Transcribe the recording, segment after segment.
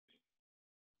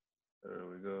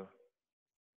go.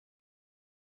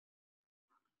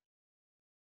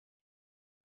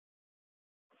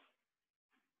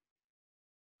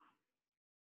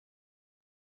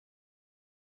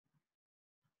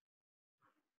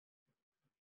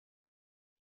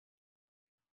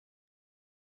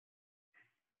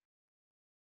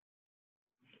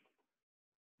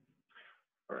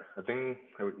 All right, I think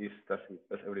that's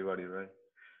everybody, right?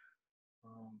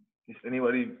 Is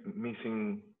anybody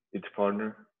missing its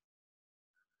partner?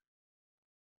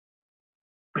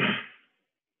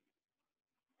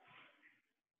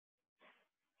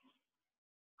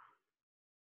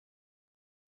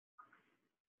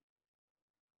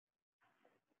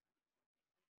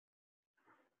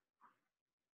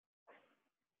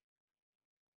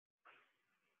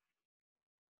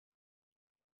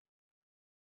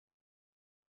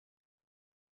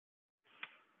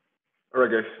 All right,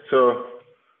 guys. So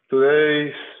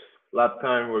today's lab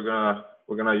time, we're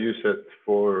gonna use it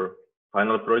for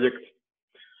final project.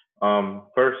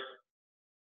 First,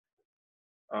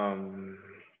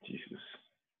 Jesus,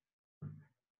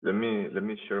 let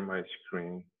me share my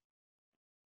screen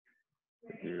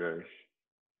with you guys.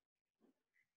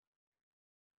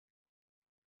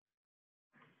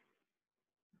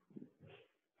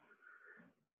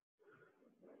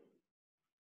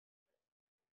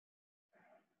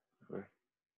 Okay.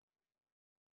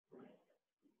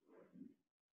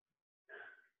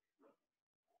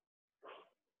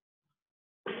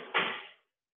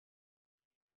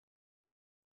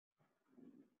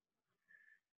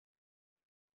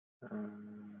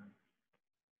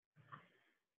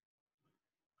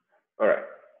 All right.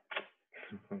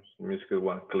 Let me just get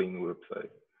one clean website.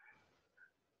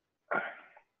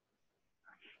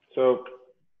 So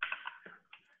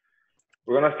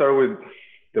we're gonna start with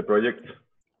the project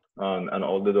and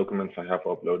all the documents I have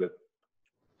uploaded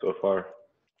so far.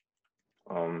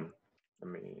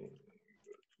 Let me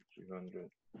 300.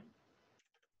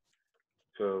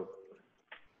 So, of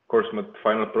course, my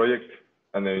final project,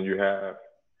 and then you have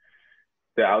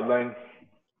the outline.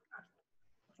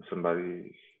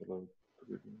 Somebody.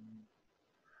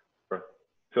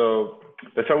 So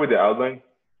let's start with the outline.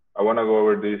 I want to go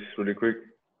over this really quick.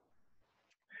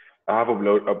 I have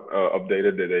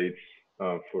updated the dates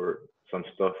for some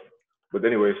stuff, but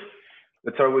anyways,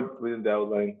 let's start with the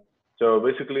outline. So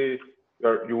basically,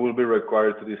 you will be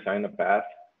required to design a path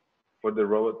for the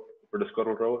robot, for the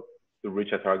scuttle robot, to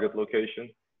reach a target location.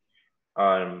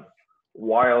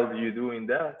 While you're doing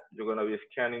that, you're gonna be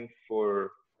scanning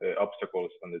for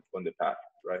obstacles on the path,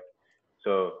 right?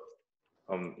 So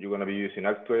you're gonna be using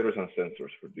actuators and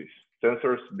sensors for this.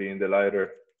 Sensors being the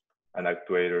lidar, and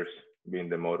actuators being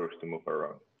the motors to move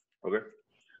around. Okay.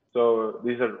 So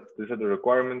these are the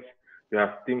requirements. You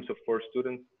have teams of 4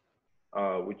 students,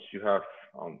 which you have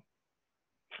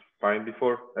find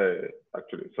before.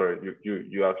 Actually, sorry,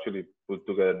 you actually put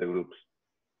together the groups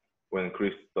when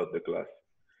Chris taught the class,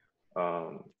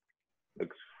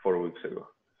 like 4 weeks ago.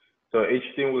 So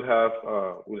each team will have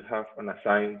an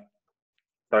assigned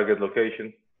target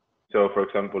location. So for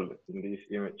example, in this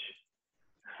image,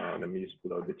 let me just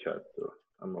pull out the chat so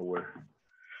I'm aware.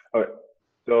 All right.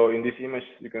 So in this image,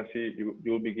 you can see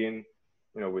you'll begin,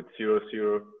 with 0,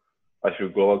 0 as your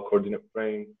global coordinate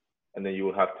frame, and then you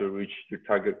will have to reach your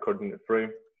target coordinate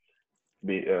frame,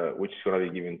 which is going to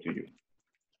be given to you.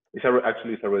 It's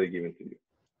already given to you.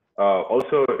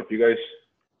 Also, if you guys,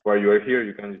 while you are here,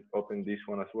 you can open this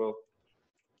one as well.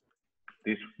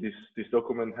 This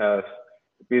document has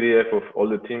a PDF of all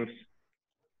the teams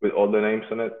with all the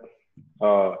names on it.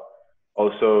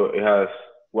 Also, it has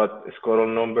what scuttle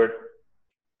number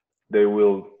they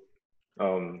will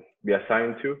be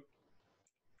assigned to.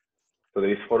 So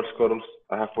there is 4 scuttles.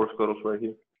 I have 4 scuttles right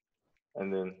here,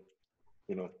 and then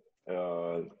 3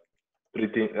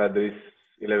 teams. There is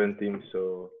 11 teams,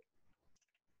 so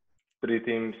 3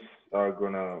 teams are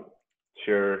gonna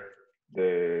share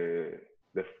the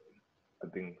I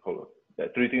think, hold on. Yeah,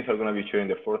 3 teams are gonna be sharing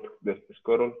the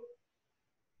scuttle.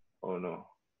 Oh no.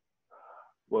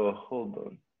 Well, hold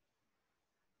on.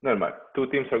 Never mind. 2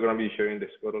 teams are gonna be sharing the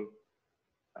scuttle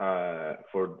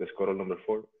for the scuttle number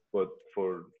 4, but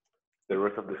for the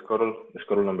rest of the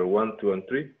scuttle number 1, 2, and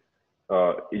 3,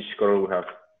 each scuttle will have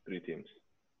 3 teams,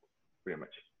 pretty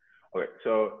much. Okay,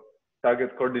 so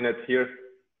target coordinates here.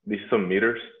 This is some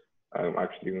meters. I'm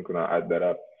actually gonna add that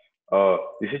up.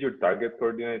 This is your target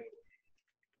coordinate.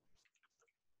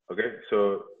 Okay,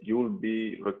 so you will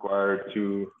be required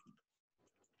to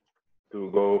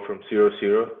go from 0,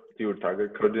 0 to your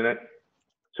target coordinate.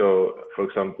 So, for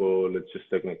example, let's just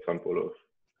take an example of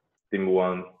team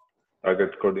 1,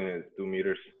 target coordinate 2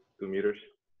 meters.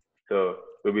 So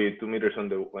will be 2 meters on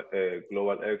the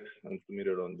global X and 2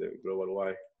 meters on the global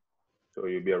Y. So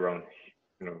you'll be around,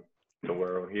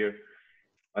 somewhere around here.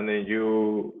 And then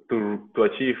to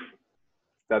achieve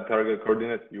that target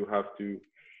coordinate, you have to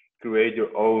create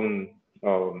your own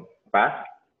path,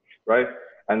 right?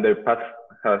 And the path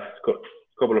has a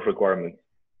couple of requirements.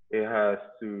 It has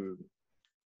to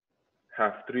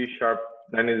have 3 sharp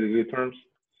 90-degree turns.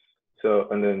 So,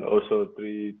 and then also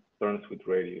 3 turns with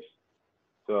radius.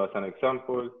 So as an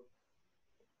example,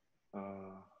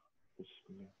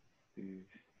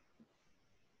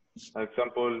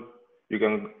 you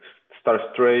can start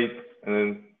straight and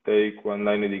then take one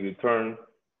 90-degree turn,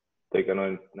 take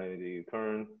another 90-degree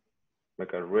turn,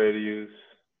 make a radius,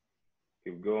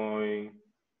 keep going,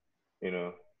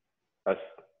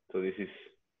 so this is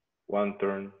 1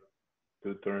 turn,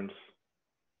 2 turns.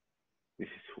 This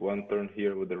is 1 turn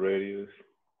here with the radius,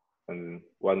 and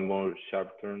 1 more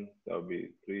sharp turn. That would be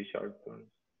 3 sharp turns.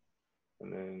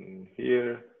 And then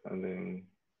here, and then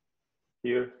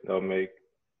here, that'll make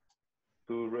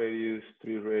 2 radius,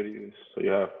 3 radius. So you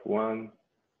have 1,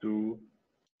 2,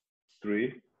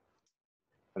 3,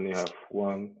 and you have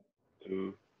 1,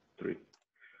 2, 3.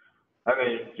 And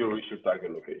then you reach your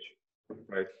target location,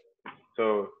 right?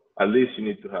 So at least you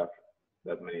need to have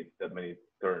that many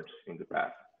turns in the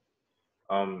path.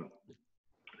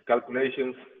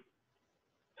 Calculations.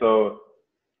 So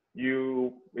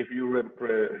if you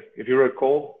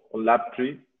recall on lab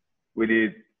 3, we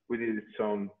did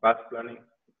some path planning.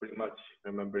 Pretty much,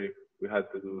 remember we had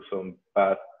to do some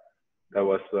path that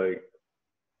was like,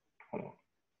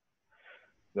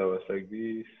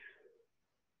 this,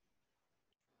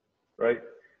 right?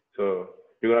 So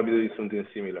you're gonna be doing something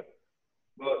similar,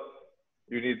 but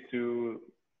you need to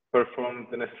perform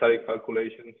the necessary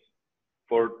calculations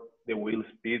for the wheel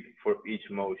speed for each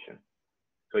motion.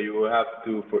 So you will have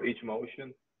to, for each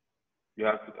motion, you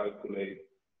have to calculate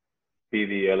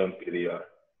PDL and PDR,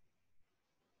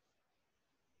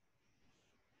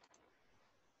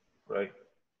 right?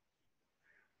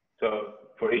 So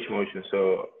for each motion,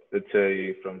 so let's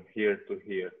say from here to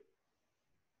here,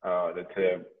 let's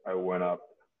say I went up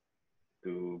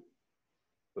to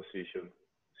position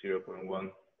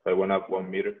 0.1. So I went up 1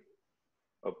 meter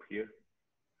up here.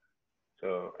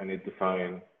 So I need to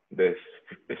find the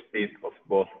speed of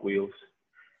both wheels.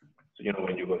 So,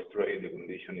 when you go straight, the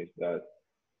condition is that,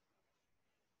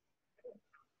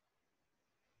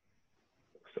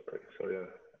 sorry,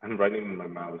 I'm writing in my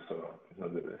mouse, so it's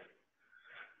not the best.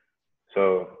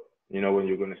 So, when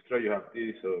you're going straight, you have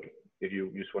this. So if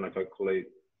you just want to calculate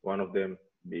one of them,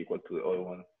 be equal to the other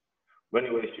one. But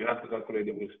anyways, you have to calculate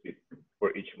the wheel speed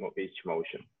for each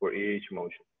motion.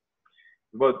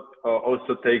 But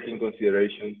also take in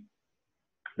consideration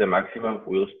the maximum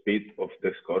wheel speed of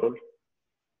the scuttle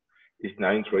is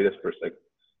 9 radians per second.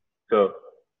 So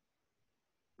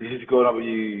this is gonna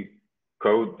be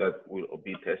code that will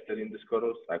be tested in the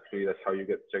scuttles. Actually, that's how you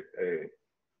get checked.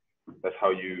 That's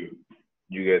how you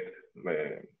get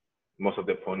most of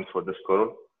the points for the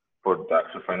scuttle for the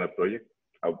actual final project.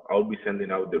 I'll be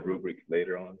sending out the rubric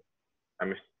later on.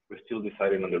 We're still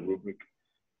deciding on the rubric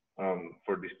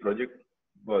for this project,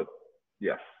 but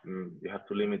yes, you have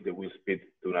to limit the wheel speed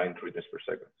to 9 radians per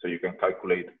second. So you can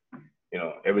calculate,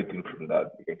 everything from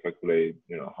that. You can calculate,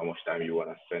 how much time you want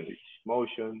to spend each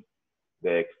motion,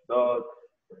 the X dot,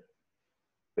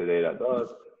 the data dot,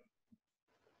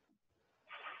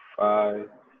 phi,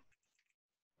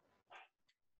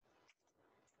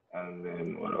 and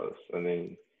then what else? And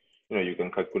then, you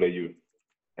can calculate your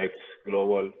X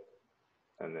global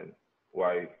and then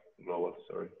Y global,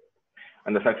 sorry.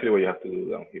 And that's actually what you have to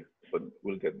do down here, but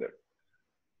we'll get there.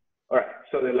 All right,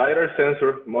 so the LiDAR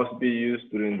sensor must be used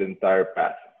during the entire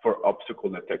path for obstacle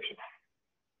detection.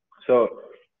 So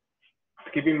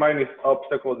keep in mind it's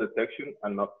obstacle detection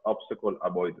and not obstacle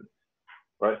avoidance,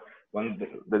 right?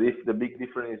 The big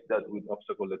difference is that with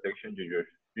obstacle detection,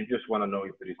 you just want to know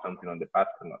if there is something on the path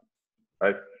or not,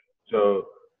 right? So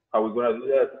how we're gonna do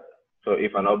that? So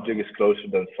if an object is closer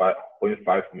than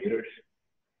 0.5 meters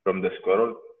from the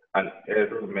scuttle, an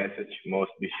error message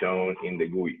must be shown in the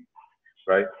GUI,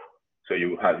 right? So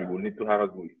you will need to have a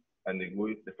GUI, and the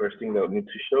GUI, the first thing that will need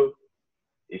to show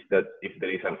is that if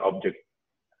there is an object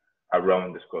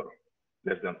around the scuttle,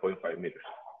 less than 0.5 meters,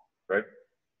 right?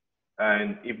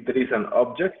 And if there is an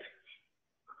object,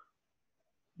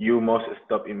 you must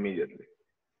stop immediately.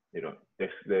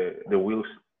 The wheels.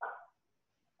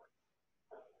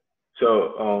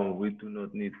 So we do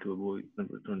not need to avoid and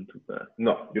return to path.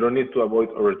 No, you don't need to avoid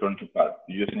or return to path.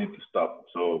 You just need to stop.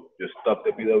 So just stop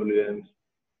the PWMs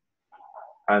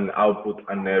and output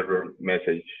an error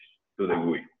message to the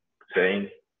GUI saying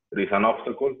there is an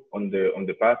obstacle on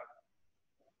the path,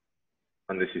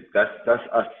 and this is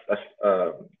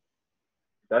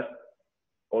that's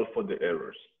all for the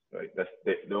errors, right? That's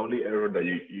the only error that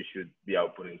you should be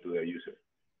outputting to the user,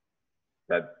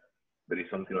 that there is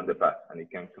something on the path and it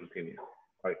can continue,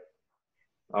 right?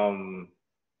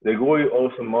 The GUI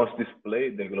also must display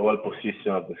the global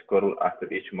position of the scroll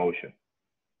after each motion,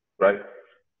 right?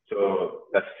 So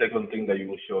that's the second thing that you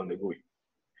will show on the GUI.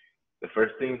 The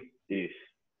first thing is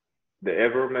the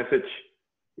error message.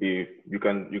 If you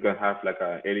can have like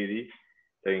a LED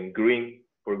saying green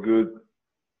for good,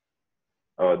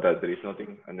 that there is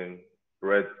nothing, and then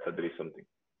red that there is something,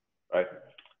 right?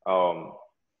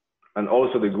 And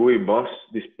also the GUI must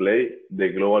display the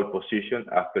global position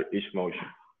after each motion.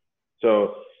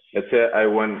 So let's say I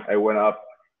went up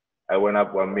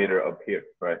 1 meter up here,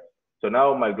 right? So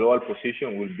now my global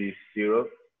position will be 0,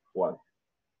 1.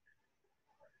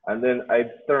 And then I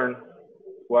turn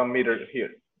 1 meter here.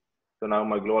 So now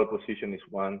my global position is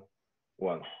 1,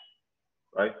 1,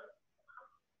 right?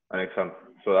 An example.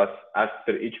 So that's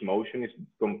after each motion is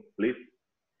complete.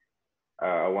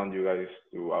 I want you guys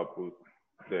to output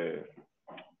the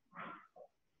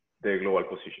global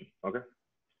position, okay?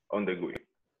 On the GUI.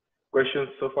 Questions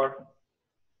so far?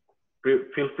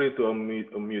 Feel free to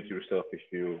unmute yourself if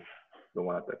you don't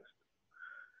want to text.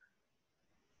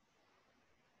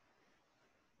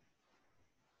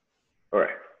 All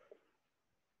right.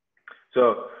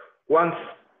 So once,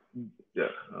 yeah,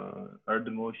 are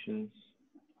the motions?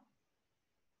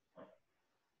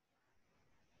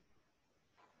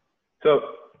 So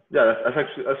yeah, that's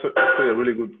actually a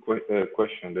really good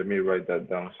question. Let me write that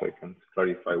down so I can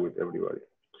clarify with everybody.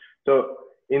 So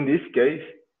in this case,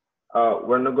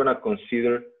 we're not gonna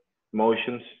consider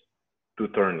motions to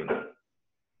turning.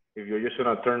 If you're just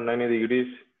gonna turn 90 degrees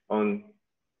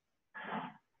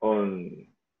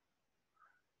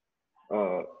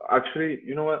actually,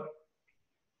 you know what?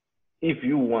 If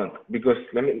you want, because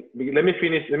let me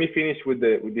finish with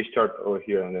this chart over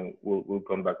here, and then we'll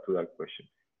come back to that question.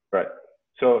 Right.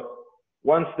 So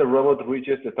once the robot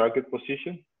reaches the target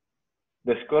position,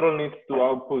 the scroll needs to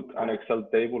output an Excel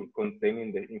table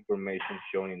containing the information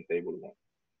shown in table 1.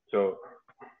 So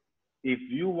if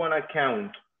you want to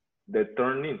count the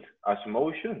turning as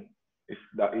motion,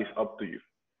 that is up to you,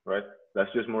 right?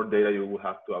 That's just more data you will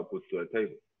have to output to the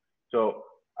table. So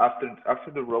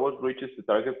after the robot reaches the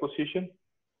target position,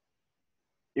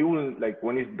 it will, like,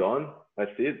 when it's done,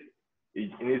 that's it.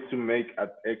 It needs to make an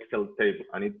Excel table,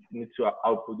 and it needs to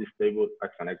output this table as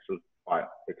an Excel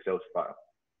file,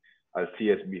 a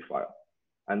CSV file.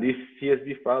 And this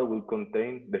CSV file will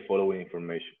contain the following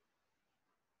information.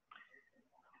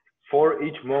 For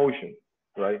each motion,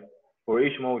 right? For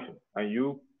each motion, and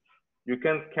you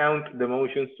can count the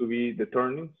motions to be the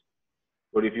turnings,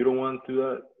 but if you don't want to do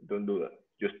that, don't do that.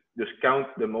 Just count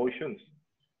the motions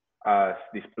as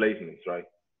displacements, right?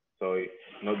 So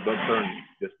don't turn,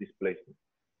 just displacement.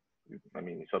 I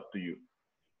mean, it's up to you,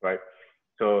 right?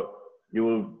 So you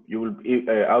will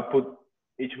output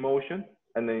each motion,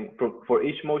 and then for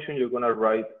each motion you're gonna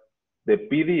write the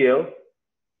PDL,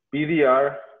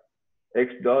 PDR,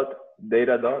 X dot,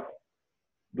 data dot,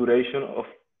 duration of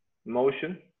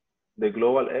motion, the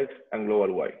global X and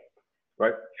global Y,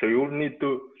 right? So you will need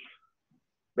to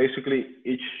basically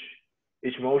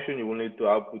each motion you will need to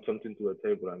output something to the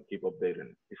table and keep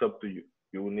updating. It's up to you.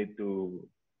 You will need to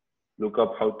look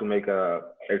up how to make a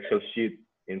Excel sheet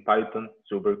in Python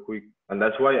super quick. And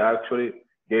that's why I actually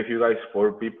gave you guys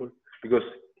 4 people, because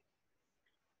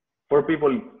 4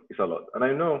 people is a lot. And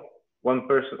I know one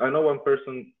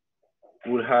person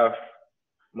will have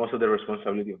most of the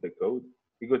responsibility of the code,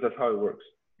 because that's how it works.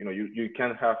 You know, you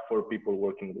can't have 4 people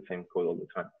working with the same code all the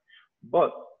time.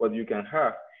 But what you can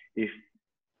have is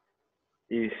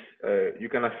you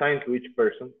can assign to each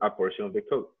person a portion of the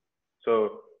code.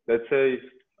 So let's say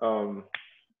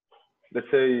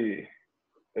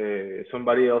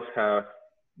somebody else has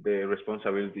the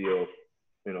responsibility of,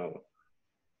 you know,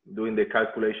 doing the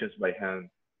calculations by hand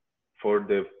for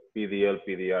the PDL,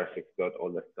 PDR, X dot,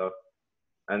 all that stuff,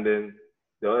 and then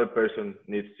the other person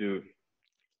needs to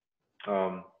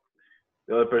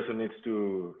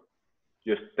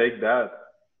just take that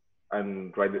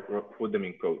and put them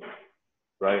in code,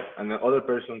 right? And the other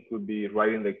person could be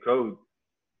writing the code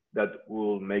that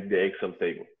will make the Excel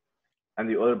table, and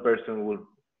the other person will,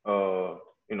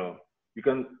 you know, you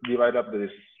can divide up the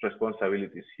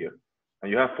responsibilities here,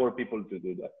 and you have 4 people to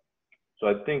do that. So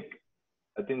I think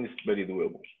it's very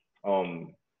doable.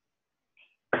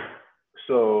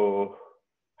 So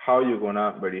how are you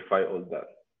gonna verify all that,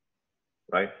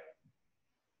 right?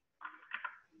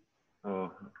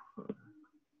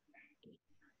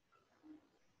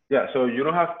 Yeah, so you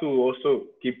don't have to also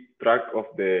keep track of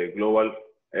the global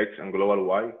X and global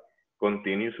Y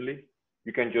continuously.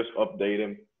 You can just update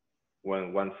them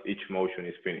when once each motion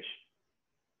is finished.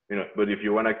 But if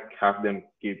you want to have them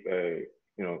keep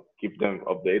them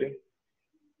updated,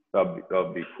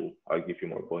 that'll be cool. I'll give you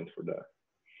more points for that.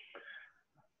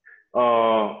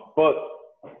 But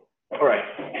all right.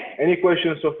 Any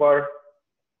questions so far?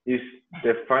 Is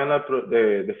the final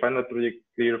the final project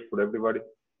clear for everybody?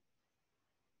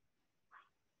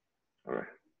 All right.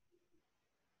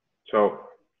 So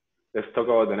let's talk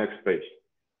about the next page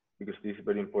because this is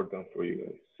very important for you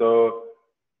guys. So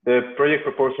the project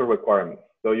proposal requirements.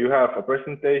 So you have a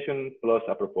presentation plus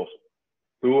a proposal,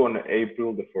 due on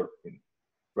April the 14th,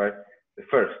 right?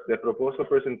 The proposal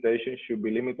presentation should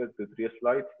be limited to 3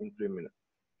 slides in 3 minutes,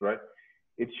 right?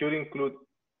 It should include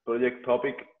project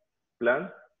topic, plan,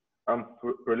 and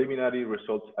preliminary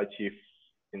results achieved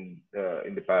in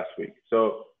the past week.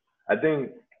 So I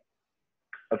think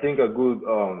a good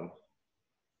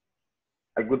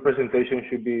presentation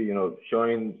should be,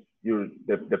 showing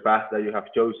the path that you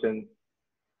have chosen,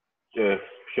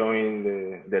 showing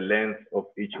the length of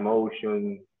each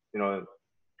motion,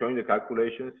 showing the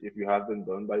calculations if you have them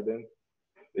done by them.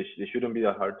 They shouldn't be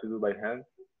that hard to do by hand.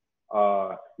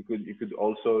 You could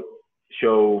also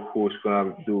show who's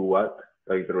gonna do what,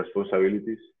 like the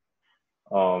responsibilities,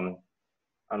 and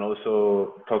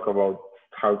also talk about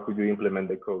how could you implement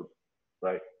the code,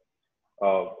 right?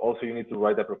 Also, you need to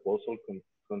write a proposal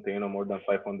containing no more than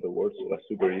 500 words, so that's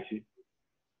super easy.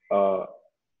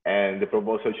 And the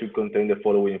proposal should contain the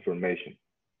following information,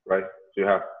 right? So you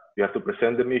have to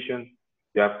present the mission,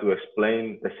 you have to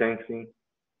explain the sensing.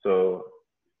 So,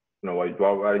 what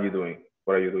are you doing?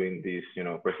 What are you doing this,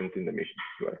 presenting the mission,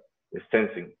 right? The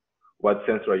sensing. What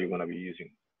sensor are you going to be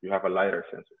using? You have a LiDAR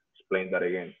sensor. Explain that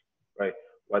again, right?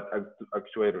 What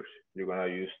actuators you're going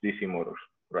to use? DC motors,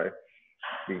 right?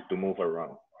 To move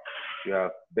around. You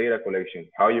have data collection.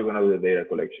 How are you going to do the data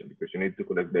collection? Because you need to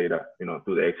collect data,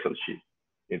 to the Excel sheet.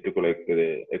 You need to collect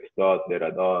the X dot,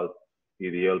 data dot,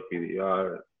 PDL,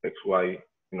 PDR, XY,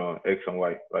 X and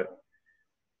Y, right?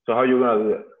 So how are you going to do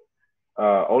that?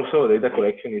 Also, data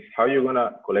collection is how you're going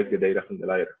to collect the data from the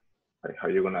LiDAR, right? How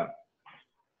you're going to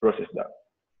process that.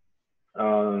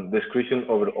 Description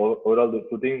of overall the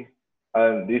footing.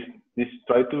 And this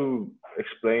try to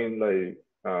explain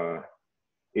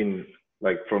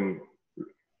from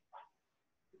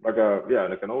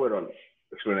an overall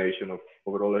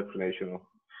explanation of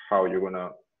how you're going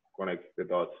to connect the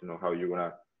dots, how you're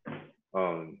going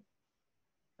to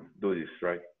do this,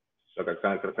 right? Like a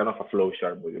kind of a flow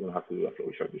chart, but you don't have to do a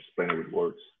flow chart, just explain it with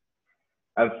words.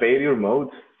 And failure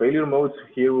modes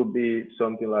here would be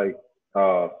something like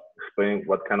explaining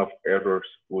what kind of errors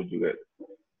would you get.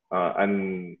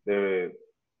 And the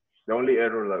only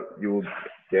error that you would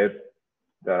get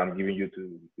that I'm giving you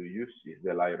to use is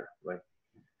the LiDAR, right?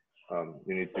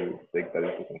 You need to take that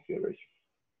into consideration.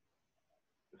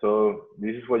 So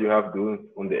this is what you have to do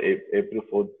on the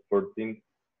April 14th,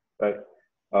 right?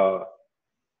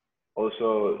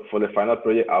 Also, for the final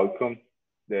project outcome,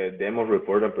 the demo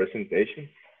report and presentation.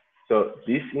 So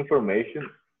this information,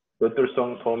 Dr.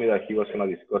 Song told me that he was going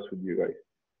to discuss with you guys.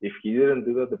 If he didn't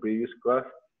do that the previous class,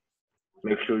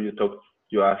 make sure you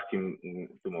ask him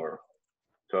tomorrow,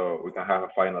 so we can have a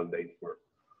final date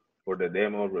for the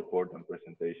demo report and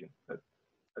presentation. I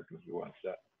think he wants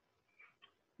that.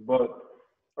 But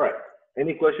all right,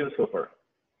 any questions so far?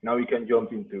 Now we can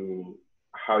jump into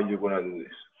how you're gonna do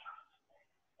this.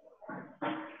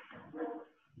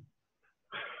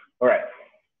 All right,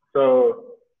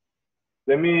 so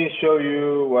let me show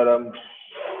you what I'm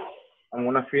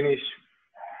gonna finish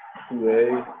today.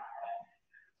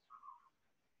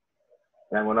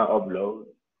 And I'm gonna upload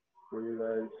for you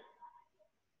guys.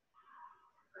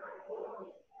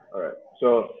 All right,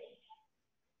 so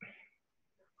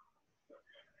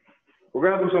we're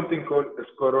gonna do something called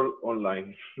Scuttle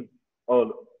Online.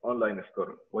 Online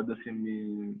Scuttle. What does it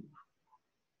mean?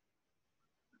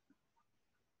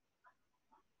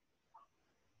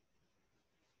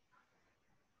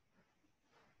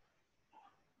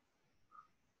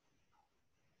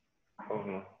 Oh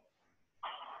no.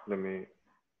 Let me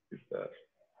use that.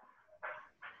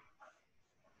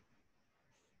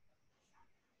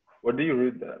 What do you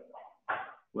read that?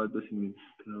 What does it mean?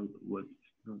 What is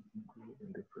not included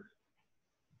in the first?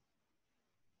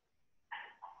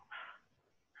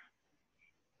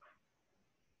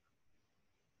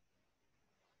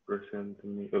 Present to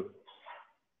me.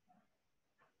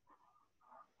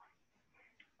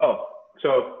 Oh, so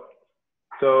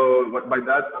by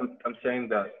that I'm saying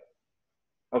that,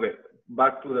 okay,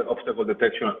 back to the obstacle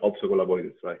detection and obstacle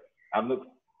avoidance, right? I'm not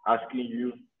asking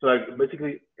you to like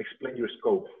basically explain your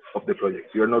scope of the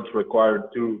project. You're not required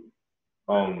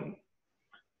um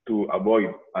to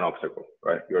avoid an obstacle,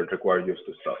 right? You're required just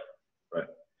to stop, right?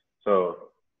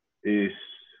 So is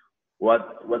what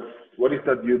is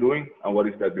that you're doing and what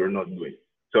is that you're not doing.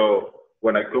 So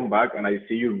when I come back and I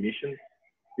see your mission,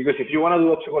 because if you want to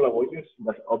do obstacle avoidance,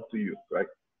 that's up to you, right?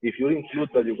 If you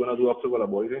include that you're gonna do obstacle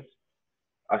avoidance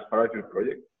as part of your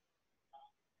project,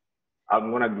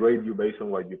 I'm gonna grade you based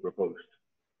on what you proposed,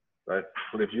 right?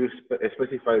 But if you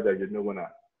specify that you're not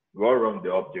gonna go around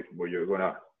the object, but you're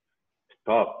gonna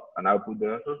stop and output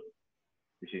the answer,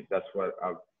 you see, that's what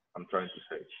I'm trying to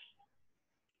say. Is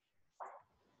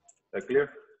that clear?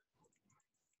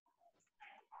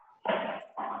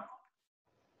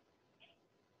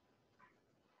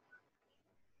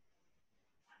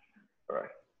 All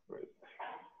right, great.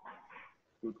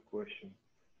 Good question.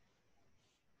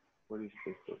 What is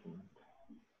this document?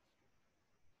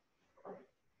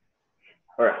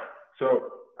 All right, so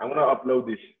I'm gonna upload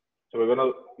this. So we're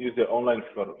gonna use the online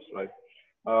scholars, right?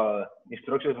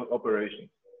 Instructions of operation,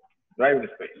 driving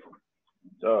space.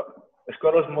 So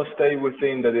scholars must stay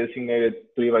within the designated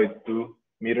 3 by 2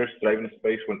 meters driving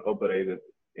space when operated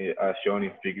as shown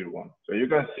in figure 1. So you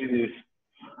can see this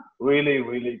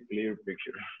really clear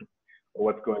picture of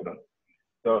what's going on.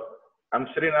 So I'm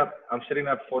setting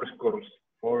up four scholars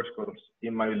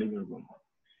in my living room.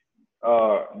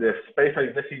 The space I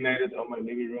designated on my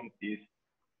living room is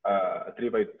a 3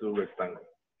 by 2 rectangle.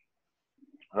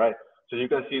 All right. So you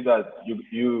can see that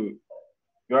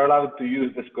you're allowed to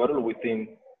use the scroll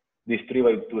within this 3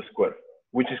 by 2 square,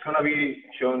 which is gonna be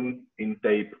shown in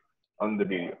tape on the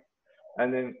video.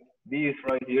 And then this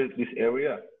right here, this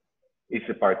area, is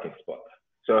a parking spot.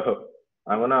 So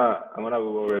I'm gonna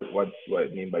go over what I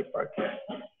mean by parking.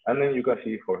 And then you can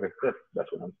see Jorge said, that's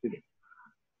what I'm sitting.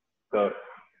 So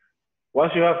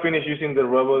once you have finished using the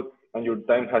robot and your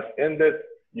time has ended,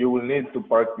 you will need to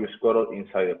park your scroll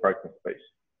inside the parking space.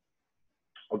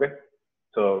 Okay,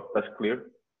 so that's clear.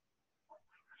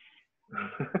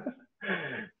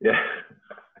 Yeah,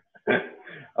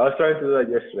 I was trying to do that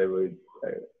yesterday, but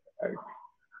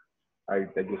I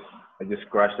just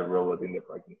crashed the robot in the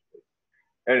parking space.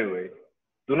 Anyway,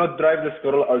 do not drive the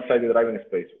scroll outside the driving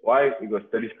space. Why? Because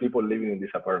there is people living in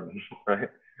this apartment, right?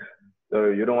 So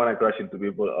you don't want to crash into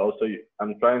people. Also,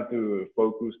 I'm trying to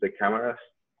focus the cameras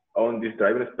on this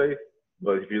driving space,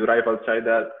 but if you drive outside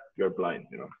that, you're blind,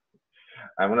 you know.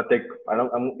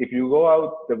 If you go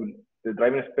out the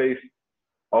driving space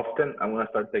often, I'm gonna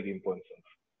start taking points off.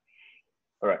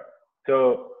 All right.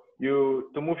 So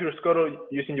to move your scroll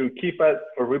using your keypad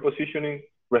for repositioning,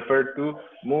 refer to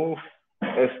move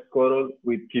a scroll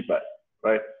with keypad,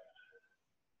 right?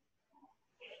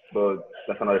 But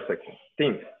that's another section.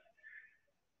 Themes.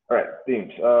 All right,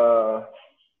 themes.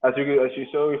 As you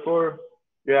saw before,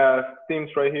 you have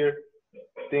themes right here.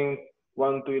 Theme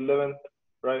 1 to 11,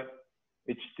 right?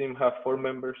 Each team have 4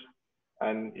 members,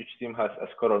 and each team has a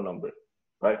scroll number,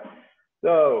 right?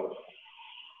 So,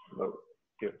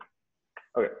 here.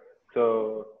 Okay,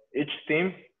 so each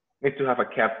team needs to have a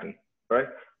captain, right?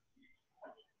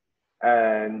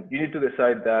 And you need to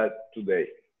decide that today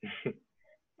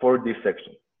for this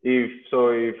section.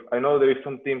 If I know there is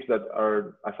some teams that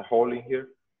are as a whole in here,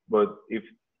 but if,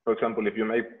 for example, if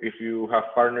you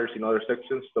have partners in other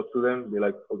sections, talk to them, be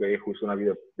like, okay, who's gonna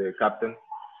be the captain?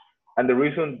 And the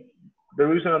reason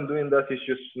I'm doing that is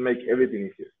just make everything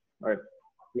easier, right?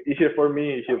 Easier for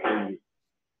me, easier for you.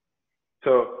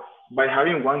 So by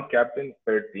having one captain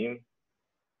per team,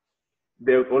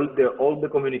 all the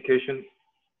communication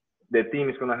the team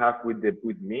is gonna have with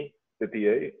me, the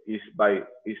TA, is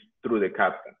through the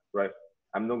captain, right?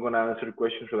 I'm not gonna answer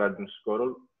questions regarding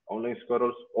Scuttle, online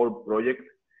Scuttles, or project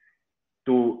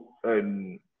to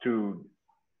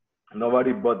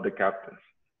nobody but the captains.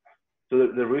 So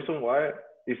the reason why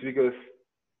is because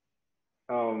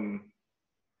I'll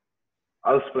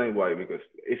explain why, because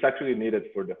it's actually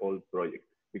needed for the whole project,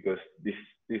 because this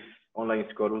online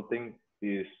Scuttle thing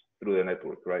is through the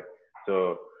network, right?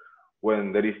 So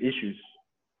when there is issues,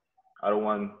 I don't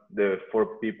want the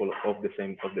 4 people of the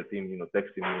team, you know,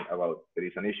 texting me about there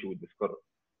is an issue with the Scuttle.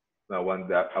 I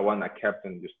want a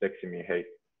captain just texting me, hey,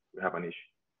 we have an issue.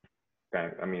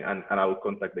 Okay, I mean, and I will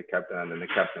contact the captain, and then the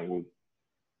captain will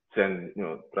send, you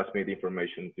know, transmit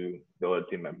information to the other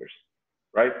team members,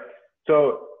 right?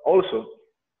 So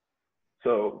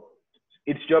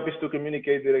its job is to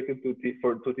communicate directly to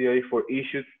TA for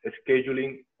issues,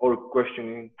 scheduling, or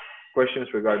questions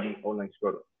regarding online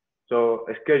Scuttle. So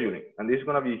scheduling, and this is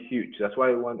gonna be huge. That's why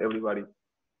I want everybody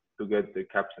to get the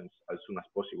captions as soon as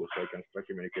possible so I can start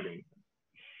communicating with them.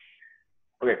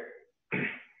 Okay.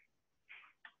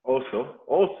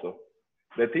 Also,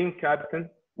 the team captain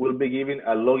will be given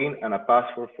a login and a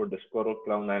password for the Scuttle,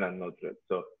 Cloud9, and Node-RED.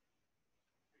 So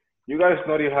you guys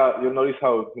notice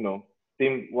how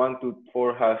team 1 to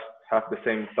 4 have the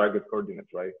same target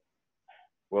coordinates, right?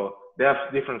 Well, they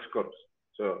have different scores.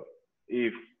 So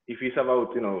if it's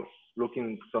about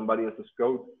looking somebody else's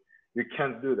code, you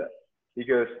can't do that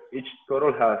because each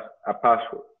Scuttle has a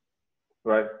password,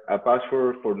 right? A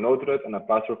password for Node-RED and a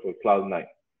password for Cloud9,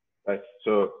 right?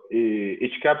 So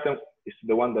each captain is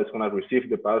the one that's gonna receive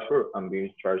the password and be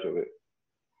in charge of it.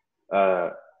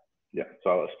 Yeah, so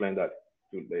I'll explain that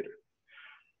to you later.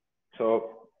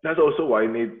 So that's also why I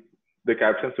need the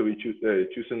captains to be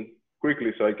chosen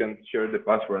quickly so I can share the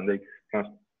password and they can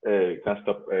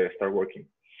start working.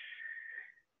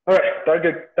 All right,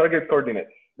 target coordinate.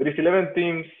 There is 11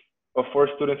 teams of 4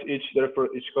 students each. Therefore,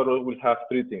 each Scuttle will have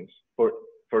 3 teams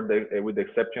with the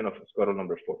exception of Scuttle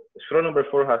number 4. Scuttle number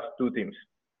 4 has 2 teams,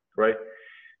 right?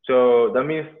 So that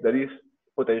means there is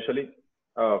potentially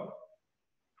a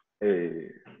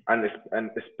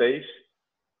space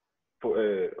for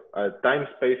a time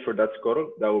space for that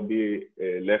Scuttle that will be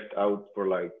left out for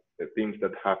like the teams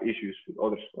that have issues with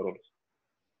other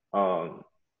Scuttles.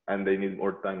 And they need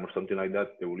more time or something like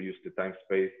that. They will use the time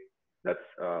space that's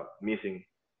missing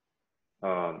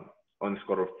on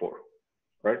Scuttle 4,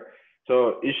 right?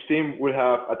 So each team will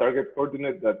have a target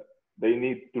coordinate that they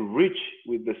need to reach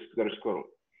with their Scuttle.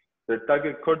 The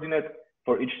target coordinate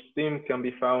for each team can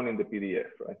be found in the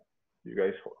PDF, right? You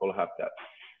guys all have that.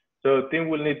 So team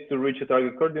will need to reach a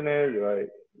target coordinate, right?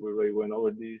 We already went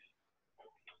over this.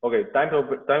 Okay, time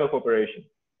of operation,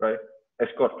 right?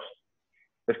 Scuttles.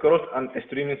 Scuttles and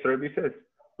streaming services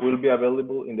will be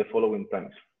available in the following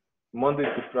times: Monday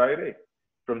to Friday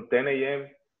from 10 a.m.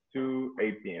 to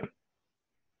 8 p.m.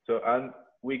 So, and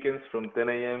weekends from 10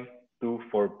 a.m. to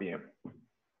 4 p.m.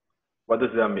 What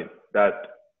does that mean? That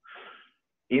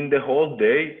in the whole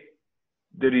day,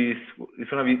 it's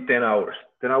gonna be 10 hours.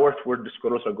 10 hours where the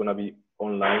Scuttles are gonna be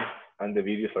online and the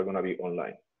videos are gonna be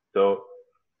online. So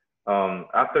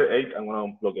after 8, I'm gonna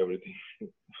unplug everything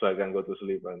so I can go to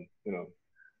sleep and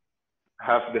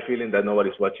have the feeling that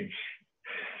nobody's watching.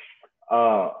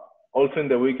 Also in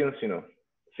the weekends,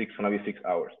 6 gonna be 6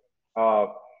 hours.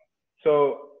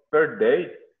 So per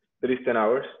day there is 10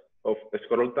 hours of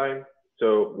Scuttle time.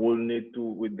 So we'll need to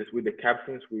with the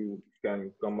captains we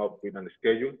can come up with a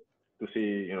schedule to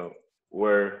see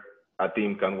where a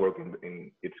team can work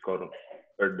in its Scuttle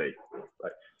per day,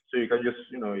 right? So you can just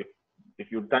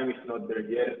if your time is not there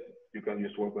yet, you can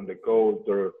just work on the code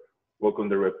or work on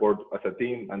the report as a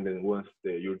team, and then once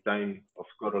your time of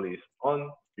Scuttle is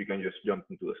on, you can just jump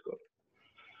into the Scuttle.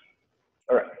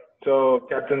 All right. So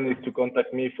captain needs to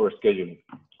contact me for scheduling.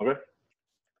 Okay.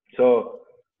 So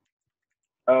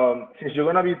since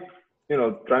you're gonna be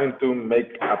trying to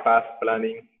make a path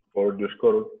planning for your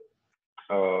Scuttle,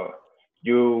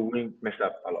 you will mess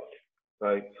up a lot,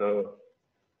 right? So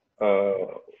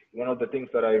one of the things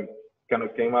that I kind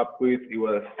of came up with, it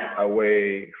was a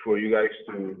way for you guys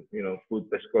to put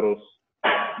the Scuttles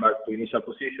back to initial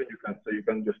position. You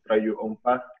can just try your own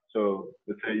path. So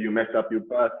let's say you messed up your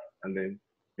path and then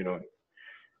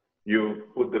you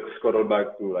put the Scuttle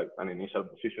back to like an initial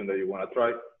position that you want to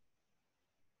try,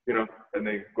 and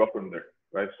then go from there,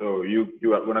 right? So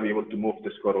you are going to be able to move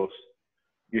the Scuttles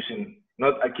using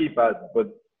not a keypad, but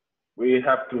we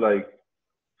have to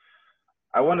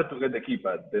I wanted to get the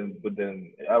keypad, but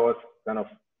then I was kind of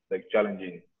like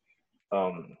challenging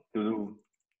to do,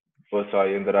 but so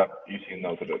I ended up using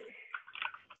Node-RED.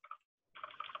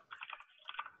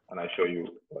 And I show you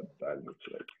what that looks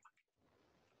like.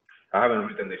 I haven't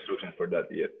written the instruction for that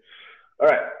yet. All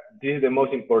right, this is the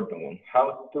most important one: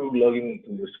 how to log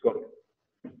into your Scuttle,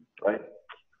 right?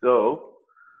 So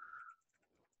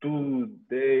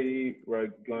today we're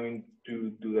going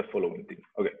to do the following thing.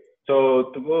 Okay,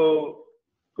 so to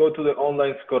go to the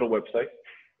online Scuttle website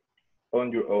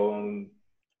on your own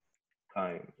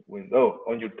time window,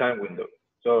 on your time window.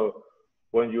 So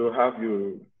when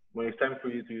it's time for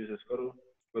you to use a Scuttle,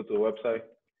 go to the website.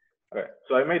 Okay,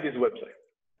 so I made this website,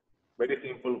 very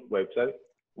simple website,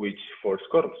 which for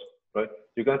Scuttles, right?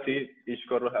 You can see each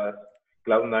Scuttle has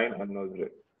Cloud9 and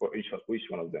Node-RED for each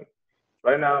one of them.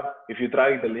 Right now, if you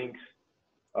try the links,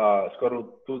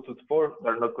 Scuttle 2 to 4,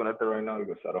 they're not connected right now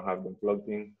because I don't have them plugged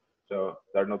in, so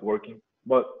they're not working.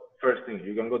 But first thing,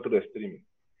 you can go to the streaming.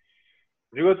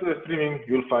 If you go to the streaming,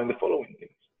 you'll find the following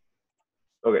things.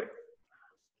 Okay.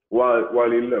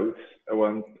 While it loads, I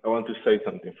want to say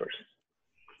something first.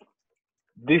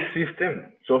 This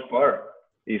system so far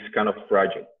is kind of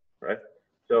fragile, right?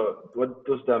 So what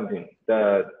does that mean?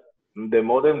 That the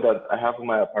modem that I have in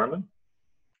my apartment,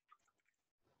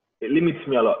 it limits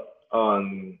me a lot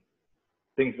on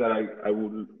things that I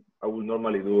would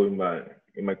normally do in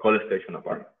my college station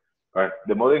apartment. All right,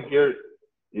 the modem here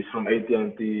is from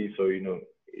AT&T, so you know,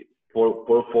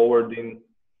 port forwarding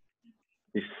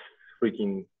is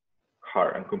freaking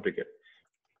hard and complicated.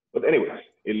 But anyways,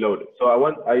 it loaded. So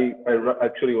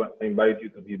actually invite you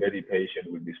to be very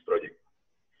patient with this project.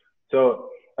 So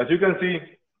as you can see,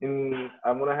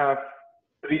 I'm gonna have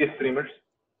 3 streamers,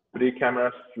 3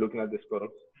 cameras looking at the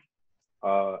scuttles.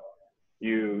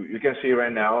 You can see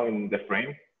right now in the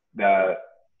frame that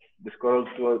the scuttles,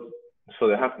 so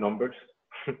they have numbers,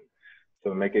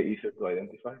 so make it easier to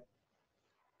identify.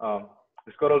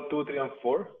 The scuttle 2, 3, and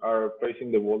 4 are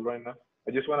facing the wall right now.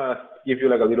 I just want to give you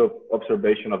like a little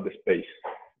observation of the space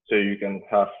so you can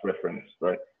have reference,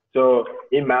 right? So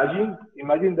imagine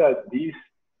that this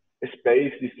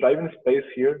driving space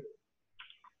here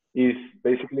is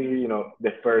basically, you know,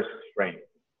 the first frame,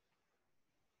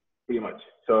 pretty much.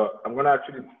 So I'm gonna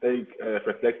actually take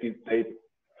reflective tape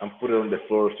and put it on the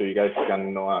floor so you guys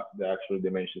can know the actual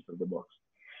dimensions of the box,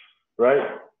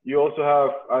 right? You also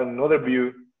have another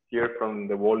view here from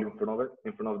the wall in front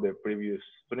of the previous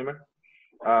streamer,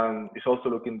 and it's also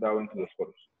looking down into the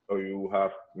scuttles. So you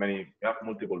have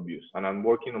multiple views, and I'm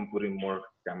working on putting more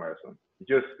cameras on.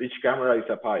 Just each camera is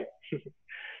a pie,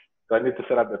 so I need to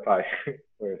set up the pie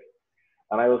first.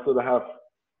 And I also have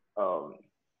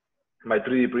my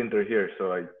 3D printer here,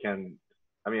 so I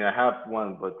have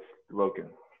one, but it's broken.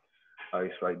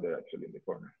 It's right there actually in the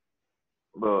corner.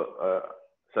 But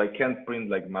so I can't print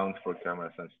like mounts for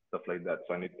cameras and stuff like that.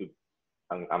 So I need to,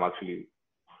 I'm actually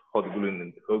hot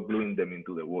gluing them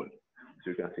into the wall. So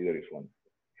you can see there is one.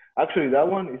 Actually, that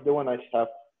one is the one I have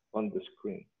on the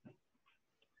screen.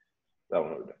 That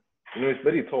one over there. You know, it's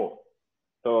very tall.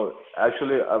 So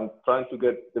actually, I'm trying to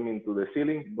get them into the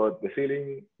ceiling, but the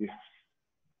ceiling is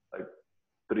like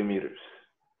 3 meters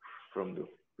from the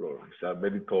floor. It's a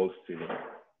very tall ceiling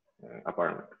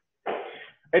apartment.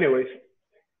 Anyways,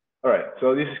 all right.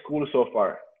 So this is cool so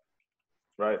far,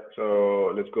 right?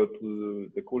 So let's go to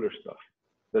the cooler stuff.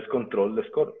 Let's control the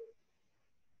scuttle.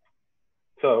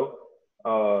 So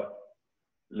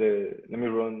let me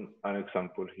run an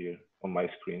example here on my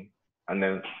screen, and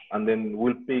then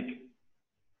we'll pick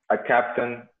a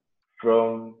captain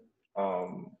from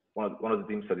one of the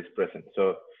teams that is present.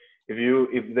 So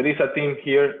if there is a team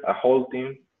here, a whole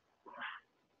team,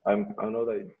 I know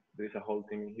that there is a whole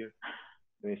team here.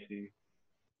 Let me see.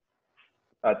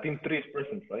 Team 3 is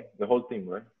present, right? The whole team,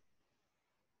 right?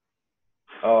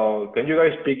 Can you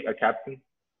guys pick a captain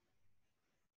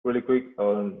really quick?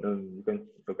 You can.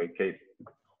 Okay, Kate.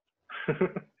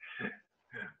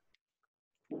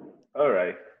 All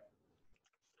right.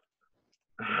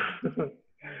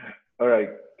 All right,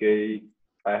 Kate.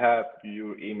 I have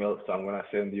your email, so I'm gonna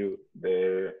send you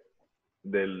the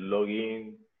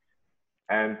login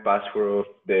and password of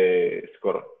the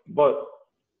scuttle. But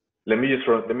let me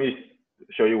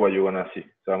show you what you're gonna see.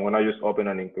 So I'm gonna just open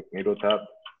an incognito tab,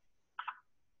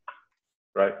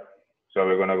 right? So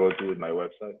we're gonna go to my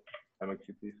website,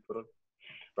 MXET scuttle,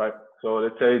 right? So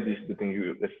let's say this is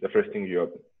the first thing you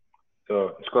open.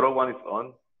 So scuttle 1 is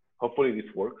on. Hopefully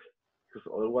this works, because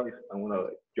otherwise I'm gonna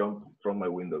like jump from my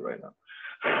window right now.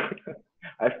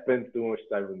 I spent too much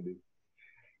time on this.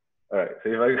 All right, so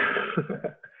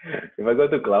if I go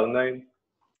to Cloud9,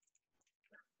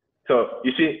 so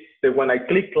you see that when I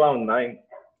click Cloud9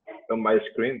 on my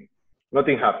screen,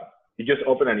 nothing happens. You just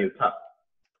open a new tab,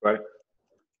 right?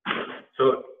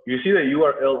 So you see the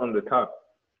URL on the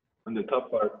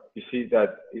top part. You see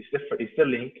that it's the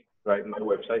link, right? My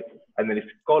website, and then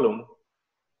it's column.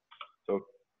 So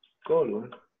column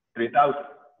 3000,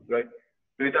 right?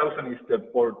 3000 is the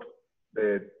port,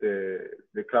 the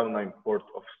Cloud9 port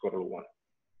of scuttle 1,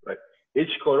 right?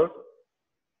 Each scuttle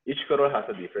has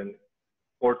a different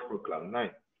port for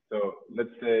Cloud9. So let's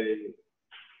say,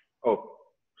 oh,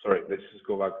 sorry, let's just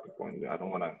go back to the point. I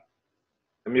don't want to.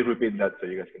 Let me repeat that so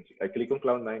you guys can see. I click on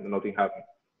Cloud9 and nothing happens.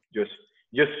 Just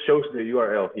shows the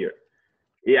URL here.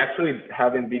 It actually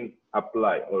haven't been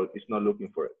applied, or it's not looking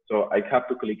for it. So I have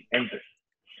to click enter,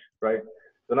 right?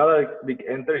 So now that I click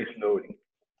enter, it's loading,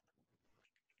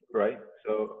 right?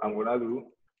 So I'm gonna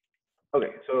do,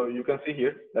 okay, so you can see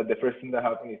here that the first thing that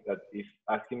happened is that it's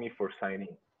asking me for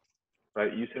signing,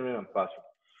 right? Username and password.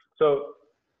 So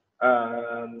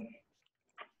I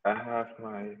have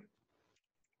my,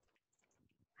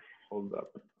 hold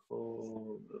up.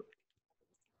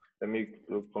 Let me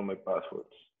look for my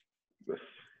passwords. Yes.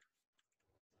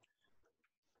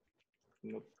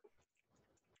 Nope.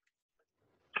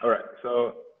 All right,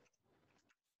 so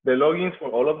the logins for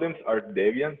all of them are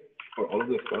Debian. for all of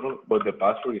the photos, but the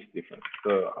password is different.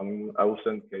 So I will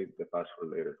send Kate the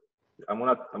password later. I'm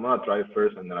gonna try it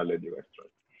first, and then I'll let you guys try.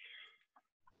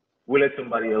 We'll let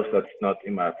somebody else that's not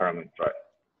in my apartment try,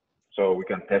 so we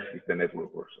can test if the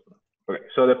network works or not. Okay,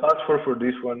 so the password for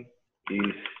this one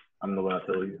is, I'm not gonna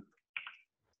tell you.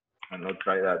 I'm not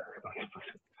try that.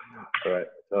 All right,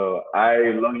 so I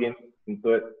log in into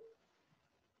it.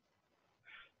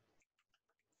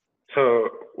 So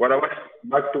what I was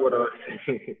back to what I was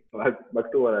saying,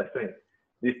 back to what I was saying.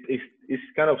 This is it's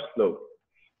kind of slow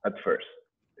at first.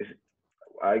 It's,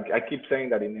 I keep saying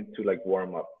that it needs to like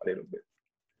warm up a little bit.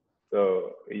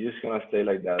 So you're just gonna stay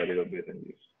like that a little bit and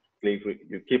just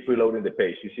you keep reloading the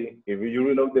page. You see, if you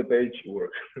reload the page, it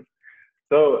works.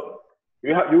 So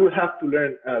you will have to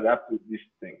learn and adapt to these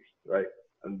things, right?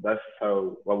 And that's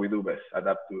how what we do best,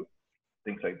 adapt to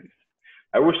things like this.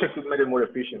 I wish I could make it more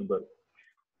efficient, but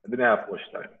I didn't have much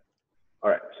time. All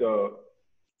right, so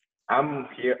I'm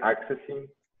here accessing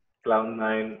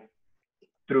Cloud9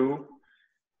 through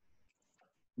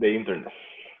the internet.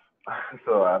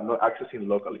 So I'm not accessing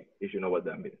locally, if you know what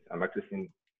that means. I'm accessing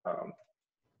um,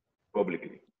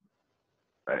 publicly,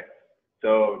 right?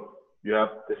 So you have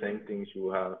the same things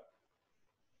you have.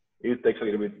 It takes a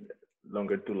little bit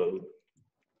longer to load,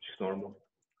 which is normal.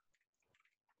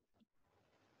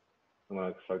 I'm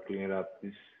gonna start cleaning up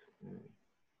this.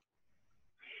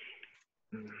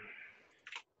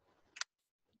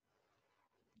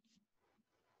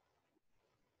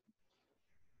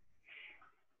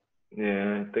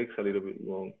 Yeah, it takes a little bit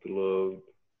long to load.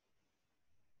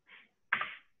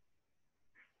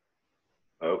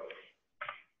 Oh,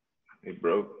 it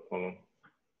broke. Hold on.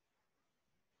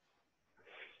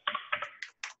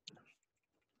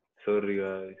 Sorry,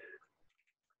 guys.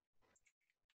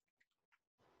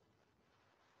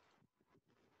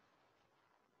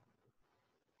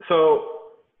 So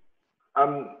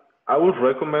I would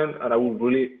recommend and I would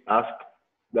really ask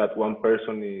that one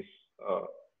person is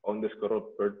on the schedule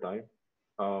per time.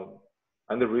 Um,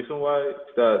 and the reason why is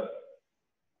that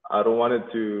I don't want it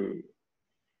to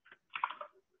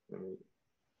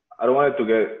I don't want it to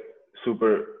get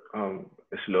super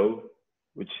slow,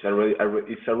 which is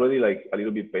it's already like a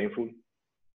little bit painful.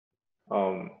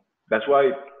 Um, that's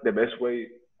why the best way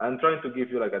I'm trying to give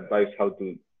you like advice how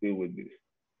to deal with this.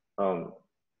 Um,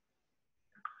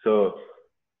 so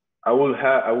I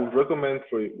would recommend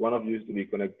for one of you to be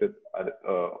connected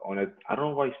on it. I don't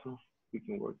know why it's not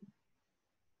freaking working.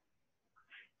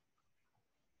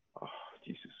 Oh,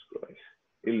 Jesus Christ!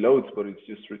 It loads, but it's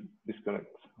just disconnects.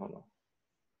 Hold on.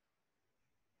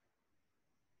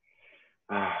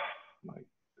 Ah, my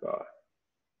God.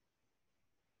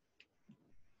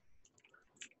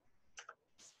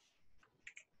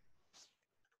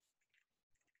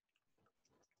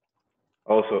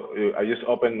 Also, I just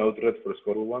opened Node-RED for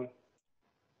Score One.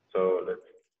 So let's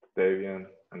Debian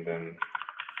and then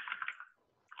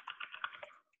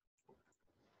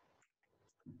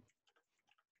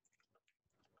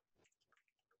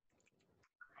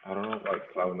I don't know why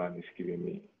Cloud9 is giving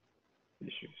me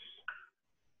issues.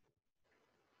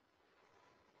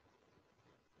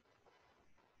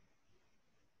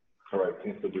 All right,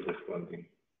 seems to be responding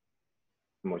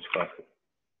much faster.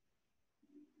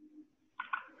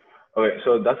 Okay,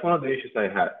 so that's one of the issues I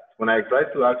had. When I try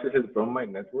to access it from my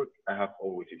network, I have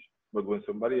always issues. But when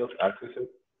somebody else accesses it,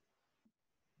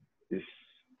 it's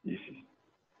easy.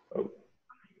 Oh,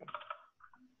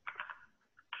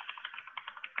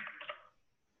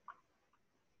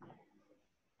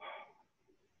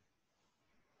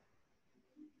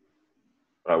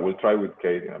 I will try with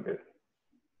Kate in a bit.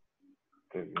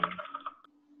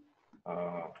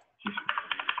 Uh,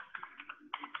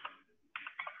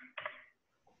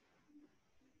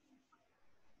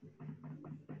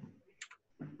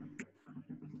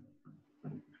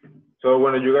 so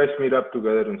when you guys meet up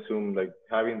together on Zoom, like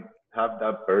have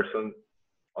that person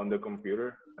on the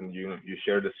computer and you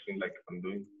share the screen like I'm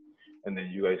doing, and then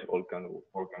you guys all can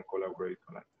collaborate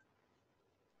on it.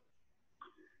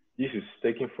 This is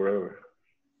taking forever.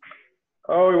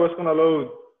 Oh, it was gonna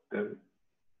load.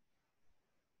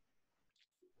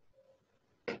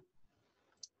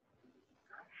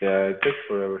 Yeah, it takes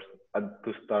forever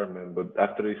to start, man. But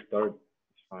after it starts,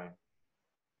 it's fine.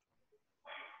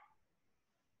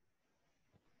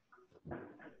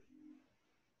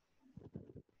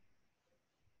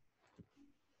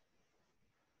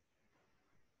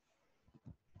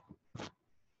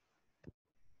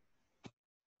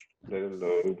 Let it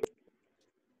load.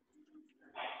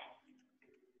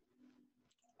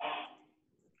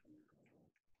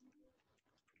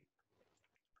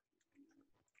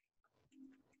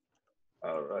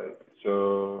 All right.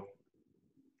 So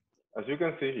As you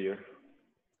can see here,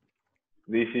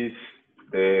 this is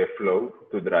the flow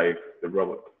to drive the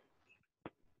robot.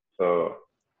 So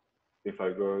if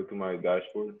I go to my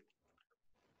dashboard,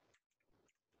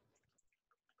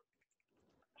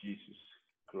 Jesus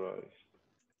Christ,